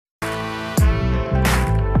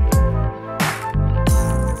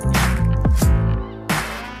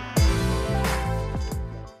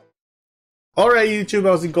Alright YouTube,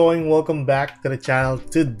 how's it going? Welcome back to the channel.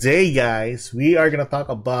 Today guys, we are going to talk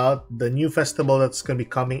about the new festival that's going to be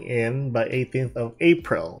coming in by 18th of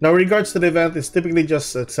April. Now in regards to the event, it's typically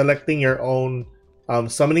just selecting your own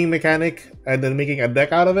summoning mechanic and then making a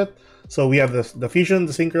deck out of it. So we have the Fusion,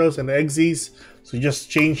 the Synchros, and the Xyz. So you just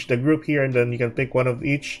change the group here and then you can pick one of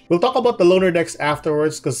each. We'll talk about the Loaner Decks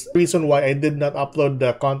afterwards, because the reason why I did not upload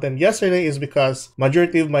the content yesterday is because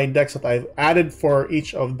majority of my decks that I've added for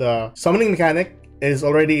each of the summoning mechanic is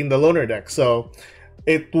already in the Loaner deck. So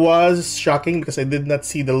it was shocking because I did not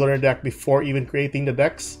see the Loaner deck before even creating the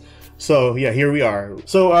decks. So yeah, here we are.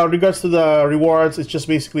 So regards to the rewards, it's just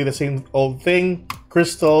basically the same old thing.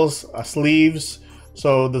 Crystals, sleeves,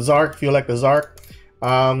 so the Zark if you like the Zark,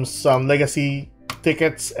 some legacy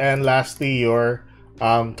tickets, and lastly your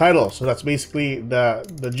title. So that's basically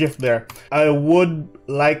the gif there. I would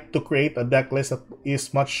like to create a deck list that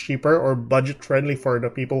is much cheaper or budget friendly for the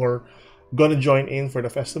people who are gonna join in for the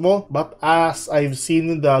festival, but as I've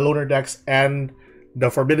seen the Loaner decks and the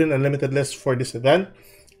Forbidden Unlimited list for this event,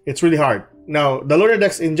 it's really hard. Now the Loaner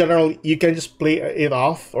decks in general, you can just play it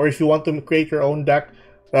off, or if you want to create your own deck,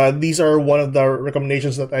 these are one of the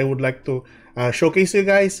recommendations that I would like to showcase you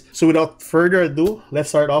guys. So without further ado, let's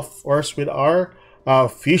start off first with our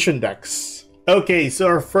Fusion decks. Okay, so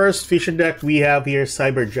our first Fusion deck we have here,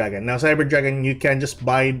 Cyber Dragon. Now Cyber Dragon, you can just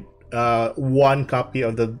buy one copy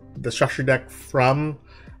of the structure deck from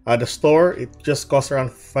the store. It just costs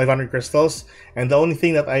around 500 crystals, and the only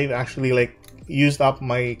thing that I've actually used up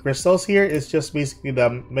my crystals here is just basically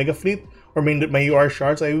the Mega Fleet, or my UR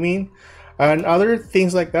shards I mean. And other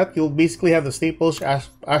things like that, you'll basically have the staples,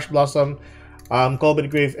 Ash Blossom, Colby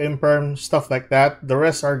Grave, Imperm, stuff like that. The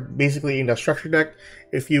rest are basically in the structure deck.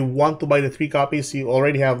 If you want to buy the 3 copies, you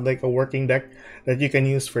already have like a working deck that you can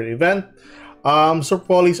use for the event. Super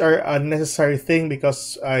Polys are a necessary thing,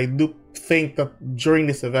 because I do think that during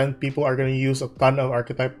this event, people are going to use a ton of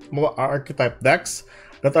archetype decks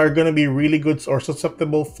that are going to be really good or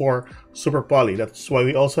susceptible for Super Poly. That's why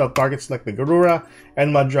we also have targets like the Garura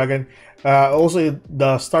and Mud Dragon. Also,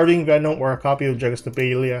 the Starving Venom or a copy of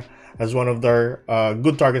Dragostopelia as one of their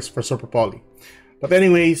good targets for Super Poly. But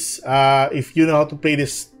anyways, if you know how to play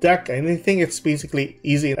this deck, I think it's basically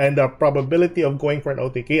easy, and the probability of going for an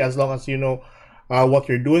OTK, as long as you know what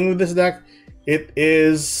you're doing with this deck, it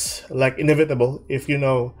is like inevitable if you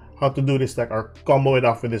know how to do this deck or combo it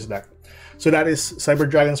off with this deck. So that is Cyber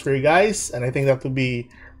Dragons for you guys, and I think that would be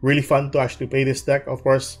really fun to actually play this deck, of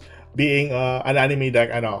course, being an anime deck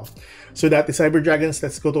and all. So that is Cyber Dragons.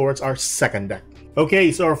 Let's go towards our second deck.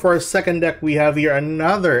 Okay, so for our second deck, we have here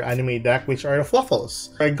another anime deck, which are the Fluffles.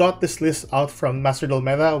 I got this list out from Master Duel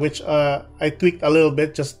Meta, which I tweaked a little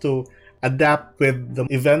bit just to adapt with the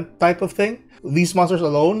event type of thing. These monsters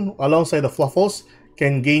alone, alongside the Fluffles,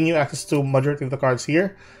 can gain you access to majority of the cards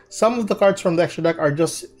here. Some of the cards from the extra deck are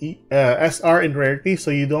just SR in rarity,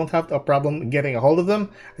 so you don't have a problem getting a hold of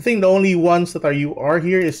them. I think the only ones that are UR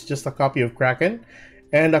here is just a copy of Kraken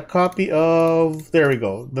and a copy of, there we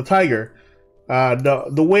go, the Tiger.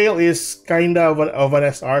 The Whale is kind of an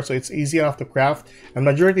SR, so it's easy enough to craft, and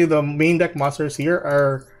majority of the main deck monsters here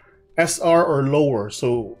are SR or lower,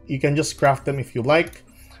 so you can just craft them if you like.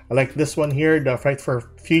 Like this one here, the Fight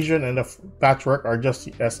for Fusion and the Patchwork are just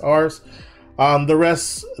SRs. The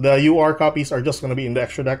rest, the UR copies, are just going to be in the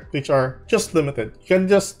extra deck, which are just limited. You can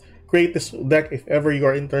just create this deck if ever you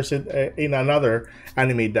are interested in another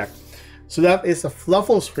anime deck. So that is the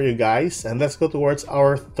Fluffles for you guys, and let's go towards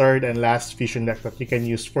our third and last Fusion deck that you can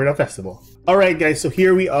use for the festival. Alright guys, so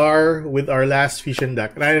here we are with our last Fusion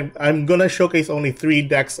deck, and I'm gonna showcase only 3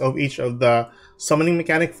 decks of each of the summoning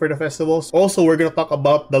mechanic for the festivals. Also, we're gonna talk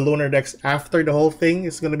about the Loaner decks after the whole thing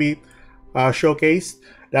is gonna be showcased.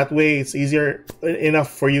 That way it's easier enough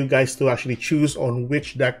for you guys to actually choose on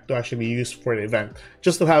which deck to actually use for the event,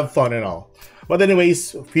 just to have fun and all. But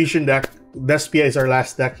anyways, Fusion deck, Despia is our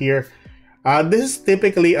last deck here. This is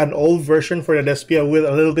typically an old version for the Despia with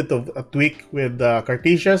a little bit of a tweak with the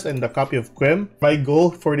Cartesias and the copy of Quim. My goal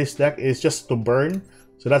for this deck is just to burn,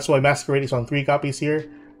 so that's why Masquerade is on 3 copies here.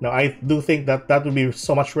 Now I do think that that would be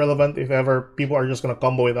so much relevant if ever people are just going to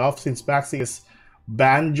combo it off, since Maxi is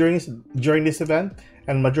banned during this event,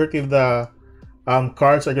 and majority of the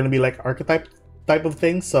cards are going to be like archetype type of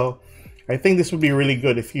things. So I think this would be really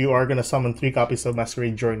good if you are going to summon 3 copies of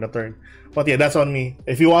Masquerade during the turn. But yeah, that's on me.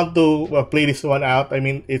 If you want to play this one out, I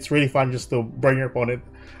mean, it's really fun just to burn your opponent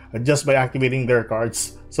just by activating their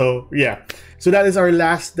cards. So yeah, so that is our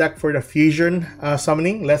last deck for the Fusion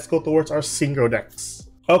summoning. Let's go towards our Synchro Decks.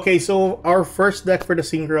 Okay, so our first deck for the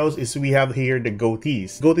Synchros is we have here the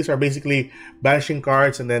Goatees. Goatees are basically banishing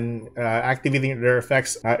cards and then activating their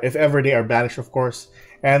effects if ever they are banished, of course.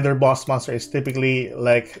 And their boss monster is typically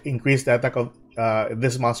like increase the attack of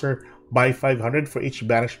this monster by 500 for each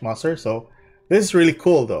banished monster. So this is really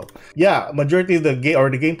cool though. Yeah, majority of the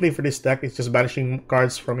gameplay for this deck is just banishing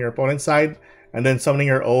cards from your opponent's side and then summoning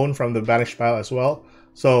your own from the banished pile as well.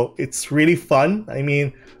 So it's really fun. I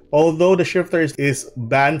mean, although the Shifter is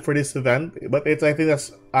banned for this event, but I think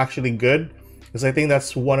that's actually good because I think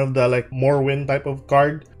that's one of the like more win type of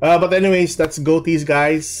card. But anyways, that's Goatees,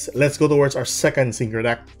 guys. Let's go towards our second Synchro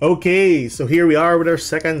deck. Okay, so here we are with our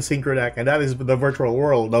second Synchro deck, and that is the Virtual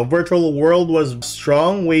World. Now, Virtual World was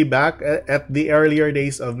strong way back at the earlier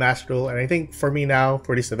days of Master Duel, and I think for me now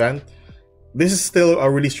for this event, this is still a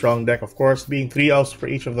really strong deck, of course, being 3 outs for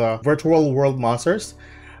each of the Virtual World monsters.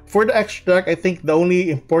 For the extra deck, I think the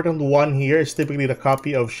only important one here is typically the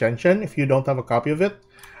copy of Shenshen if you don't have a copy of it.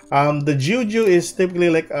 The Juju is typically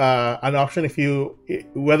like an option if you,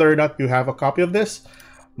 whether or not you have a copy of this.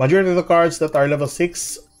 Majority of the cards that are level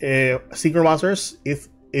 6 Synchro monsters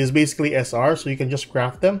is basically SR, so you can just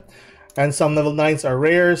craft them. And some level 9s are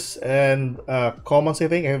rares and commons, I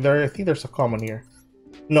think. I think there's a common here.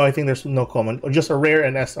 No, I think there's no common, just a rare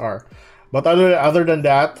and SR. But other than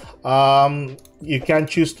that, you can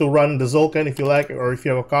choose to run the Zolkin if you like, or if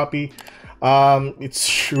you have a copy.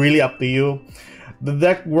 It's really up to you. The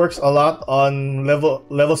deck works a lot on level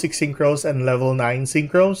 6 Synchros and level 9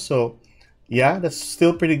 Synchros. So yeah, that's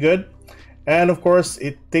still pretty good. And of course,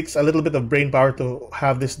 it takes a little bit of brain power to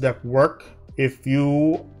have this deck work if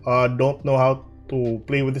you don't know how to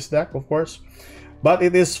play with this deck, of course. But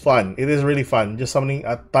it is fun. It is really fun. Just summoning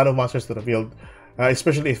a ton of monsters to the field.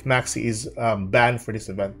 Especially if Maxi is banned for this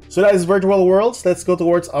event. So that is Virtual Worlds. Let's go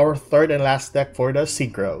towards our third and last deck for the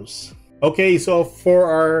Synchros. Okay, so for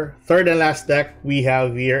our third and last deck, we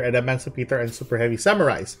have here an Emancipator and Super Heavy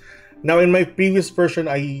Samurais. Now, in my previous version,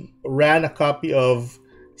 I ran a copy of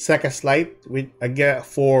Sekka's Light again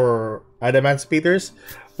for Emancipators.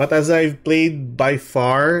 But as I've played by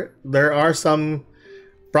far, there are some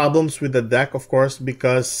problems with the deck, of course,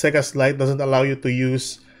 because Sekka's Light doesn't allow you to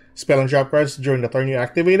use spell and trap cards during the turn you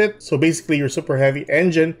activate it. So basically your super heavy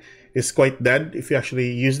engine is quite dead if you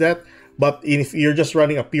actually use that. But if you're just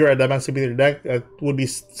running a pure Emancipator deck, it would be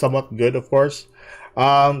somewhat good, of course.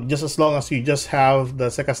 Just as long as you just have the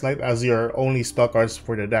Sekka's Light as your only spell cards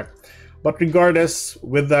for the deck. But regardless,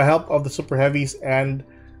 with the help of the super heavies and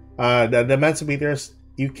the Emancipators,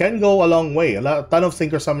 you can go a long way. A ton of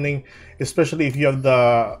synchro summoning, especially if you have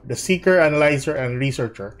the Seeker, Analyzer, and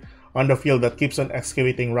Researcher on the field that keeps on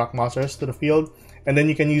excavating rock monsters to the field, and then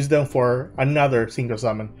you can use them for another synchro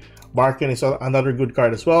summon. Barkin is another good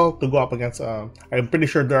card as well to go up against. I'm pretty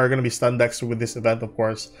sure there are going to be stun decks with this event, of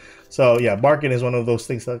course. So yeah, Barkin is one of those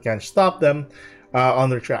things that can stop them on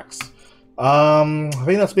their tracks. I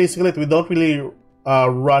think that's basically it. We don't really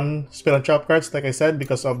run spell and trap cards, like I said,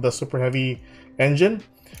 because of the super heavy engine.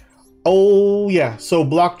 Oh yeah, so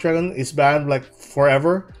Block Dragon is banned like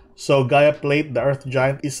forever. So Gaia Plate, the Earth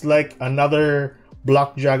Giant, is like another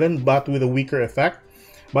Block Dragon, but with a weaker effect.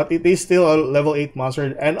 But it is still a level 8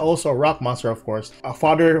 monster, and also a rock monster, of course. A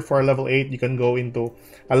fodder for a level 8, you can go into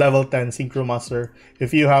a level 10 Synchro monster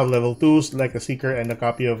if you have level 2s, like a Seeker and a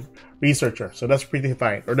copy of Researcher. So that's pretty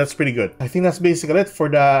fine, or that's pretty good. I think that's basically it for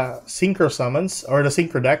the Synchro summons, or the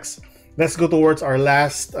Synchro decks. Let's go towards our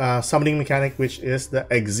last summoning mechanic, which is the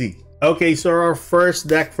Xyz. Okay, so our first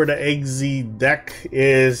deck for the Xyz deck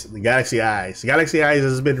is the Galaxy Eyes. Galaxy Eyes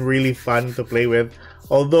has been really fun to play with,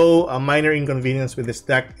 although a minor inconvenience with this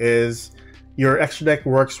deck is your extra deck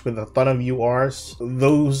works with a ton of URs.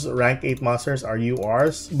 Those rank 8 monsters are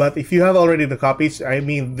URs. But if you have already the copies, I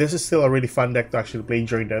mean, this is still a really fun deck to actually play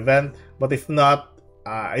during the event. But if not,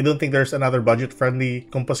 I don't think there's another budget-friendly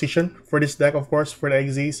composition for this deck, of course, for the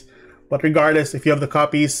Xyz. But regardless, if you have the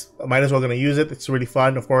copies, might as well gonna use it. It's really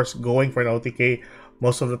fun, of course, going for an OTK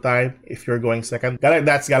most of the time if you're going second.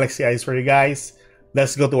 That's Galaxy Eyes for you guys.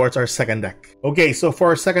 Let's go towards our second deck. Okay, so for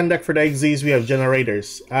our second deck for the Xyz, we have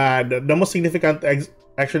Generators. The most significant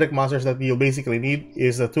extra deck monsters that you'll basically need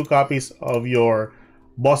is the 2 copies of your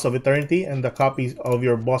Boss of Eternity and the copies of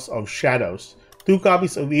your Boss of Shadows. 2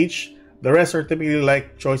 copies of each. The rest are typically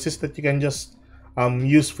like choices that you can just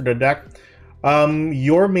use for the deck.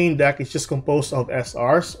 Your main deck is just composed of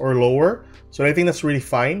SRs or lower, so I think that's really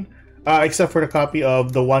fine, except for the copy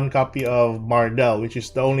of the 1 copy of Mardell, which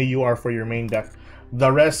is the only UR for your main deck.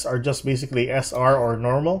 The rest are just basically SR or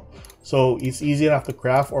normal, so it's easy enough to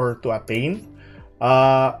craft or to attain.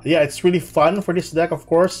 Yeah, it's really fun for this deck, of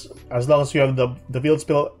course, as long as you have the field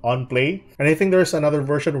spell on play. And I think there's another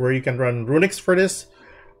version where you can run Runics for this.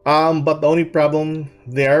 But the only problem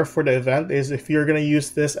there for the event is if you're gonna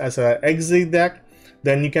use this as a Xyz deck,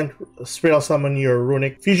 then you can spell summon your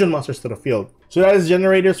Runic Fusion monsters to the field. So that is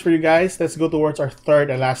generators for you guys. Let's go towards our third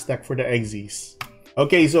and last deck for the Xyz.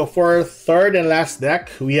 Okay, so for our third and last deck,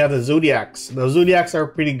 we have the Zodiacs. The Zodiacs are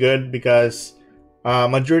pretty good because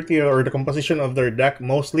majority or the composition of their deck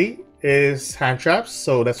mostly is hand traps,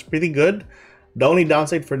 so that's pretty good. The only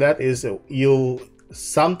downside for that is you'll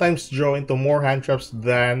sometimes draw into more hand traps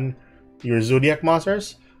than your Zodiac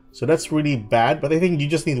monsters, so that's really bad. But I think you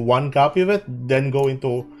just need one copy of it, then go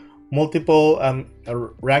into multiple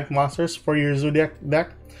ranked monsters for your Zodiac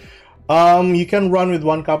deck. You can run with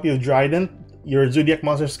one copy of Trident. Your Zodiac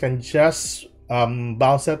monsters can just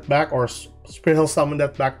bounce that back or spell summon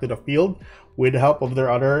that back to the field with the help of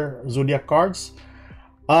their other Zodiac cards.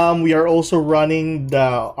 We are also running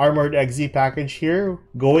the Armored Xyz package here,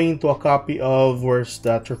 going to a copy of where's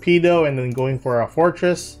the Torpedo, and then going for a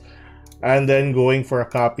Fortress, and then going for a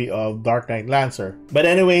copy of Dark Knight Lancer. But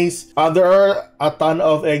anyways, there are a ton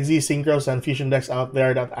of Xyz Synchros and Fusion decks out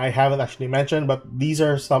there that I haven't actually mentioned, but these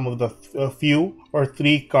are some of the few or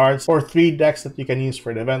 3 cards or 3 decks that you can use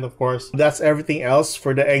for the event, of course. That's everything else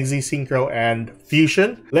for the Xyz Synchro and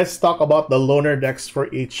Fusion. Let's talk about the loaner decks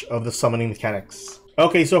for each of the summoning mechanics.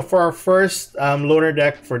 Okay, so for our first loaner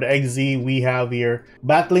deck for the Xyz, we have here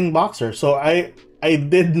Battling Boxer. So I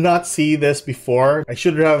did not see this before. I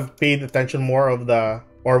should have paid attention more in the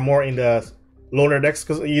loaner decks,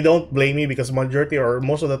 because you don't blame me, because majority or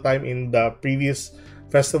most of the time in the previous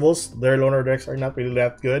festivals, their loaner decks are not really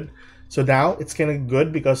that good. So now it's kind of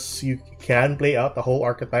good because you can play out the whole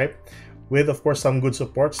archetype with, of course, some good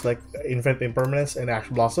supports like Infinite Impermanence and Ash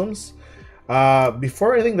Blossoms.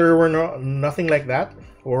 Before, I think there were nothing like that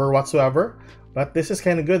or whatsoever, but this is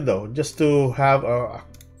kind of good though, just to have a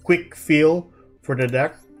quick feel for the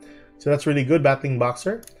deck. So that's really good. Battling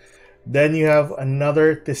Boxer. Then you have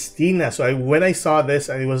another Testina. So when I saw this,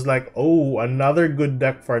 I was like, oh, another good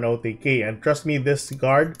deck for an OTK. And trust me, this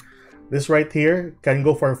card, this right here, can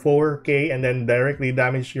go for 4k and then directly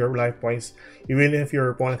damage your life points, even if your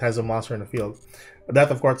opponent has a monster in the field. That,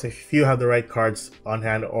 of course, if you have the right cards on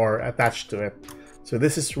hand or attached to it. So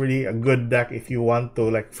this is really a good deck if you want to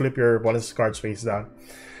like flip your opponent's cards face down.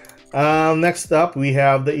 Next up, we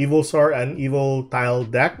have the Evil Star and Evil Tile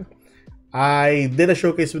deck. I did a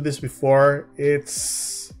showcase with this before.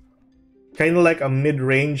 It's kind of like a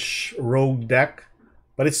mid-range rogue deck,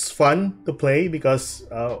 but it's fun to play because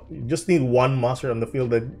you just need one monster on the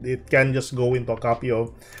field that it can just go into a copy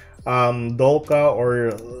of Dolka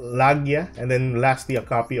or Lagia, and then lastly a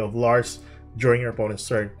copy of Lars during your opponent's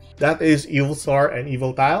turn. That is Evil Star and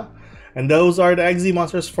Evil Tile, and those are the Xyz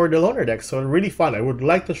monsters for the loaner deck. So really fun. I would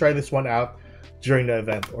like to try this one out during the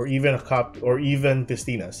event, or even a copy, or even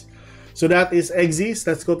Testinas. So that is Xyz.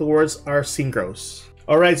 Let's go towards our Synchros.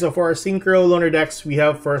 Alright, so for our Synchro loaner decks, we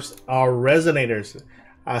have first our Resonators.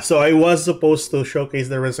 So I was supposed to showcase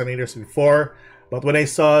the Resonators before, but when I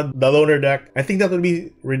saw the loaner deck, I think that would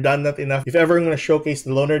be redundant enough if ever I'm going to showcase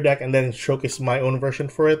the loaner deck and then showcase my own version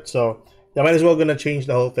for it. So I might as well gonna change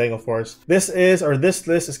the whole thing, of course. This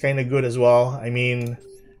list is kind of good as well. I mean,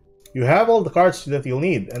 you have all the cards that you'll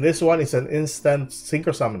need, and this one is an instant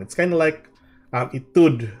Synchro Summon. It's kind of like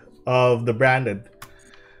Etude of the branded.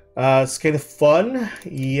 It's kind of fun.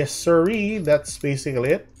 Yes sirree, that's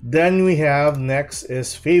basically it. Then we have next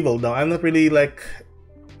is Fabled. Now I'm not really like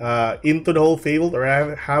into the whole Fabled, or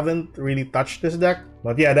I haven't really touched this deck,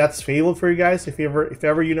 but yeah, that's Fabled for you guys. If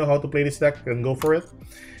ever you know how to play this deck, then go for it.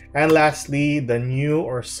 And lastly, the new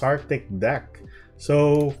or Sartic deck.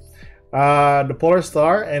 So the Polar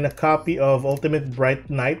Star and a copy of Ultimate Bright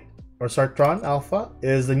Knight or Sartron Alpha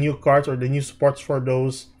is the new cards or the new supports for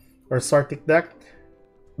those or Sartic deck.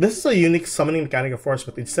 This is a unique summoning mechanic, of course,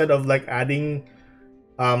 but instead of like adding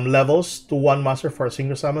levels to one monster for a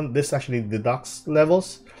single summon, this actually deducts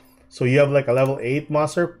levels. So you have like a level 8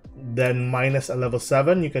 monster, then minus a level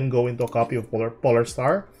 7, you can go into a copy of Polar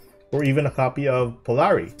Star, or even a copy of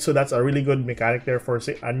Polari. So that's a really good mechanic there for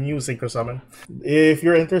a new Synchro Summon. If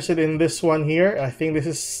you're interested in this one here, I think this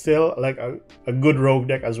is still like a good rogue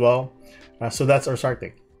deck as well. So that's our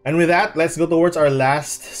Sartic. And with that, let's go towards our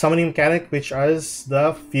last summoning mechanic, which is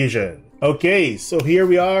the Fusion. Okay, so here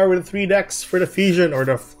we are with the 3 decks for the Fusion, or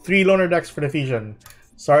the 3 loaner decks for the Fusion.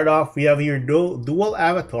 Start off, we have your Dual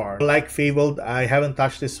Avatar. Like Fabled, I haven't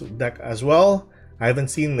touched this deck as well. I haven't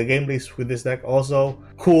seen the gameplays with this deck. Also,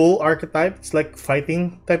 cool archetype. It's like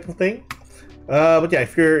fighting type of thing. But yeah,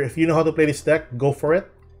 if you know how to play this deck, go for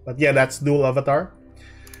it. But yeah, that's dual avatar.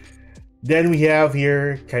 Then we have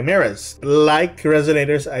here Chimeras. Like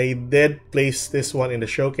Resonators, I did place this one in the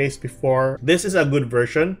showcase before. This is a good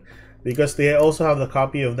version because they also have the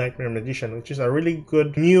copy of Nightmare Magician, which is a really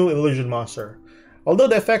good new illusion monster. Although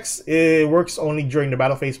the effects, it works only during the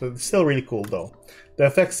battle phase, but it's still really cool though. The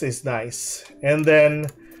effects is nice. And then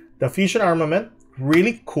the Fusion Armament,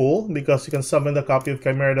 really cool because you can summon the copy of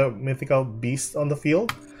Chimera, the mythical beast, on the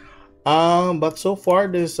field. But so far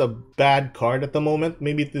this is a bad card at the moment.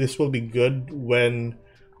 Maybe this will be good when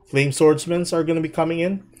Flame Swordsmans are going to be coming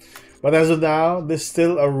in. But as of now, this is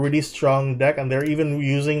still a really strong deck, and they're even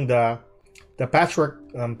using the patchwork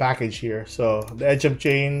package here. So the Edge of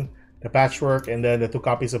Chain, the patchwork, and then the 2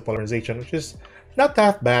 copies of Polarization, which is not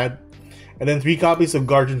that bad. And then 3 copies of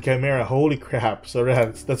Guardian Chimera. Holy crap! So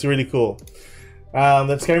that's really cool.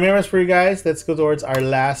 That's Chimeras for you guys. Let's go towards our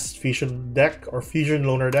last fusion deck, or fusion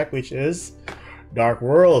loaner deck, which is Dark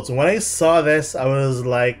Worlds. When I saw this, I was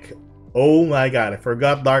like, oh my god, I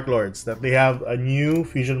forgot Dark Lords, that they have a new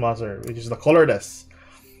fusion monster, which is the Colorless.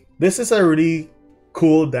 This is a really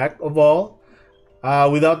cool deck of all.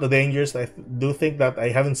 Without the dangers, I do think that I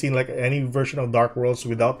haven't seen like any version of Dark Worlds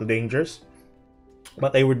without the dangers.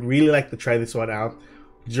 But I would really like to try this one out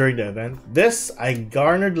during the event. This, I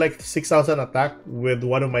garnered like 6,000 attack with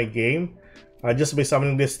one of my game just by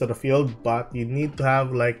summoning this to the field, but you need to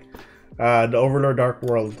have like the Overlord Dark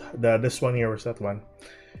World, this one here, was that one.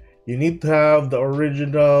 You need to have the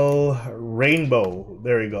original Rainbow.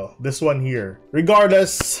 There you go, this one here.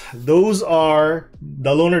 Regardless, those are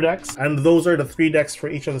the loaner decks, and those are the 3 decks for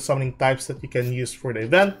each of the summoning types that you can use for the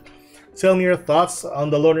event. Tell me your thoughts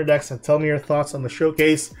on the loaner decks, and tell me your thoughts on the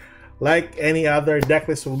showcase. Like any other, deck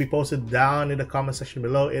list will be posted down in the comment section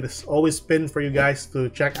below. It is always pinned for you guys to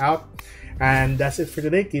check out. And that's it for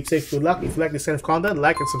today. Keep safe, good luck. If you like this kind of content,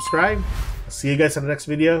 like and subscribe. I'll see you guys in the next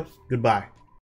video. Goodbye.